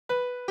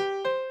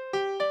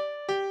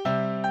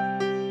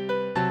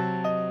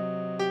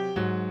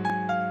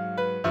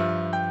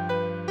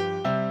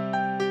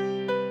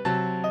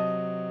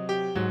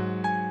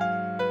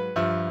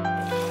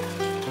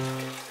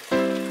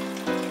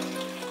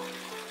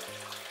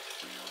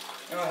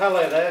Oh,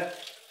 hello there.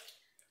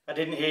 I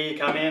didn't hear you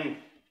come in.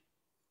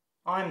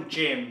 I'm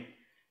Jim.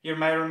 You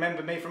may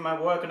remember me from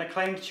my work on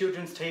acclaimed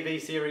children's TV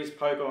series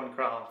Pogo and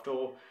Kraft,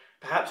 or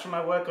perhaps from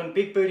my work on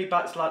Big Booty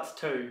Butt Sluts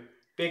 2,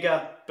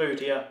 Bigger,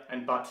 Bootier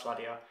and Butt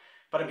Sluttier.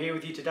 But I'm here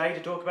with you today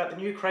to talk about the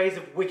new craze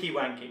of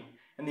wiki-wanking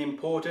and the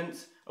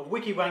importance of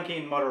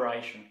wiki-wanking in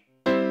moderation.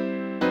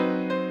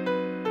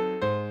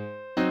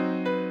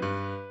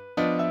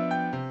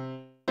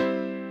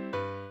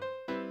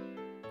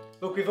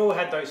 Look, we've all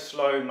had those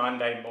slow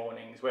Monday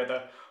mornings where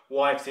the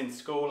wife's in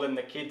school and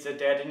the kids are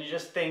dead and you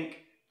just think,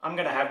 I'm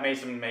going to have me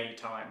some me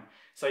time.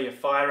 So you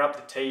fire up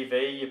the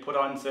TV, you put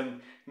on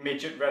some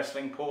midget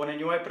wrestling porn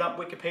and you open up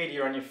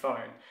Wikipedia on your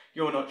phone.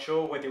 You're not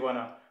sure whether you want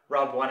to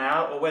rub one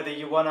out or whether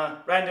you want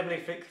to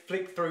randomly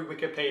flick through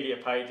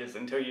Wikipedia pages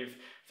until you've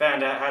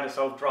found out how to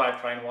solve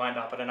drivetrain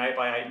wind-up at an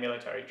 8x8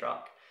 military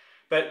truck.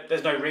 But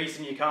there's no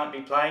reason you can't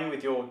be playing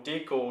with your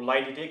dick or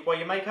lady dick while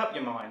you make up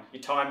your mind.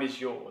 Your time is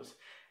yours.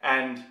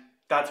 And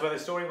that's where the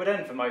story would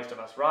end for most of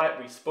us, right?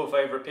 We spoof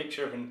over a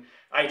picture of an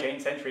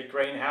 18th century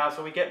greenhouse,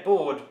 or we get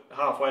bored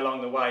halfway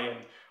along the way and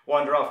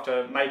wander off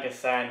to make a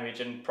sandwich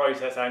and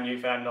process our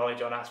newfound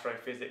knowledge on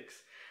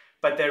astrophysics.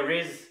 But there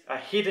is a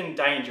hidden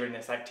danger in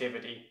this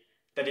activity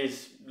that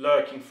is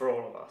lurking for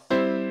all of us.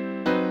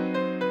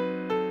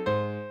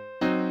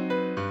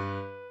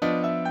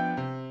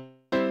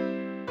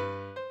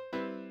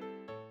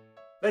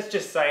 Let's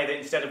just say that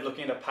instead of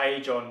looking at a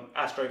page on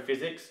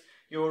astrophysics,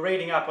 you're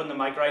reading up on the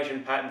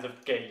migration patterns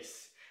of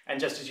geese, and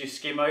just as you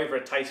skim over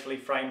a tastefully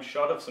framed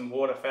shot of some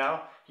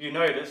waterfowl, you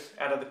notice,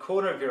 out of the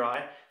corner of your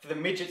eye, that the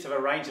midgets have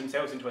arranged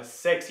themselves into a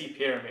sexy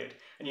pyramid,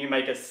 and you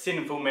make a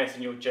sinful mess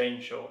in your jean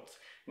shorts.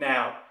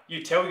 Now,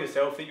 you tell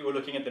yourself that you were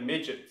looking at the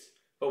midgets,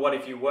 but what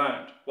if you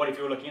weren't? What if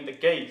you were looking at the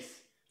geese?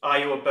 Are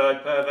you a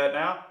bird pervert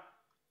now?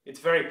 It's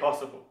very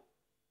possible.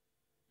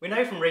 We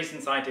know from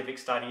recent scientific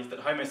studies that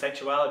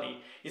homosexuality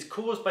is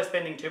caused by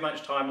spending too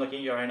much time looking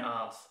at your own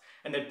arse,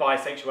 and that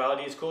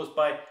bisexuality is caused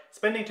by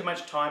spending too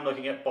much time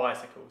looking at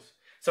bicycles.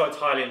 So it's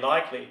highly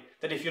likely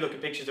that if you look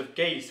at pictures of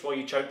geese while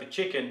you choke the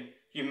chicken,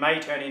 you may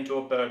turn into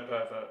a bird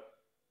pervert.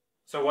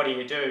 So what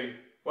do?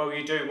 Well,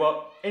 you do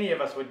what any of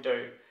us would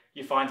do.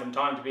 You find some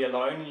time to be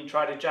alone and you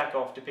try to jack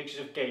off to pictures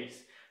of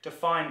geese to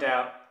find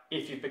out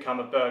if you've become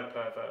a bird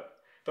pervert.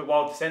 But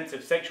while the sense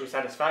of sexual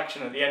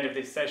satisfaction at the end of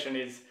this session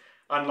is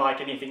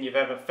unlike anything you've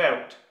ever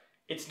felt,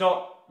 it's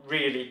not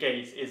really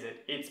geese, is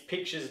it? It's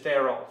pictures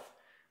thereof.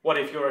 What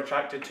if you're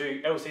attracted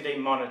to LCD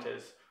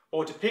monitors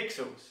or to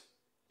pixels?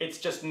 It's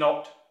just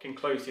not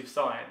conclusive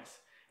science.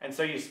 And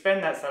so you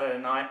spend that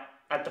Saturday night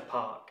at the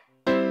park.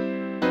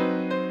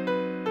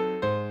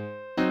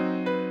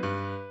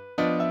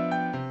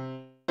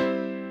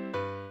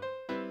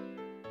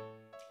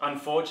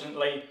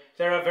 Unfortunately,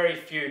 there are very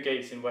few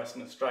geese in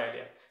Western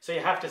Australia, so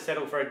you have to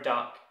settle for a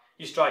duck.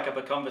 You strike up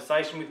a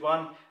conversation with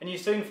one, and you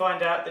soon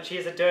find out that she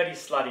is a dirty,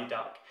 slutty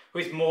duck who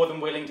is more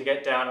than willing to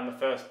get down on the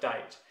first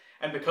date.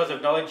 And because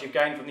of knowledge you've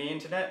gained from the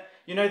internet,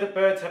 you know that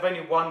birds have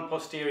only one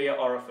posterior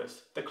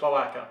orifice, the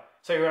cloaca,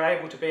 so you're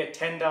able to be a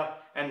tender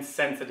and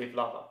sensitive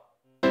lover.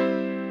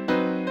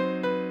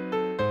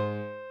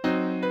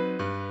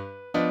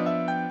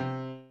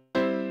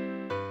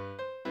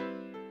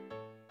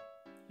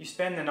 You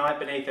spend the night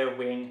beneath her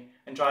wing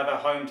and drive her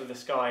home to the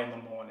sky in the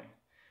morning.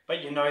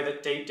 But you know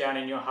that deep down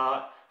in your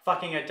heart,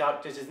 fucking a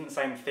duck just isn't the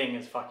same thing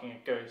as fucking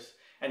a goose.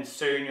 And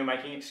soon you're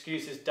making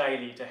excuses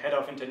daily to head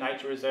off into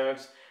nature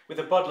reserves with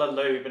a bottle of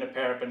lube and a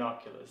pair of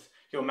binoculars.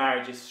 Your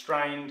marriage is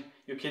strained,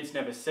 your kids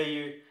never see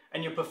you,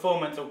 and your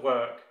performance at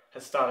work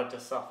has started to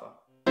suffer.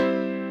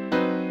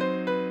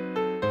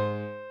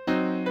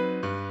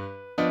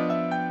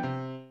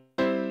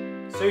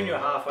 Soon you're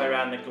halfway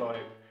around the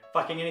globe,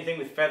 fucking anything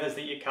with feathers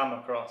that you come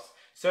across,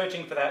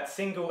 searching for that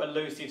single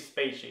elusive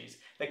species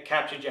that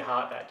captured your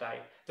heart that day,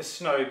 the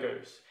snow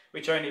goose,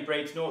 which only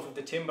breeds north of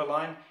the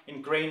timberline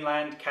in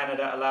Greenland,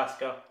 Canada,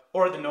 Alaska,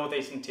 or at the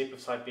northeastern tip of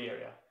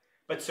Siberia.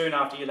 But soon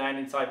after you land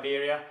in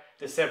Siberia,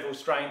 the several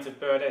strains of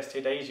bird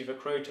STDs you've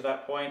accrued to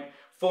that point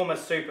form a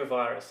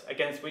supervirus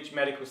against which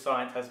medical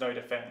science has no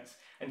defence,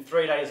 and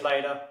 3 days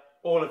later,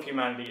 all of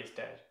humanity is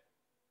dead.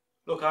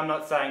 Look, I'm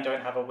not saying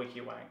don't have a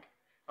wiki wank.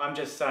 I'm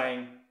just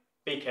saying,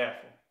 be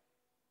careful.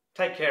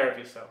 Take care of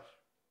yourself,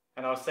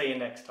 and I'll see you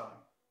next time.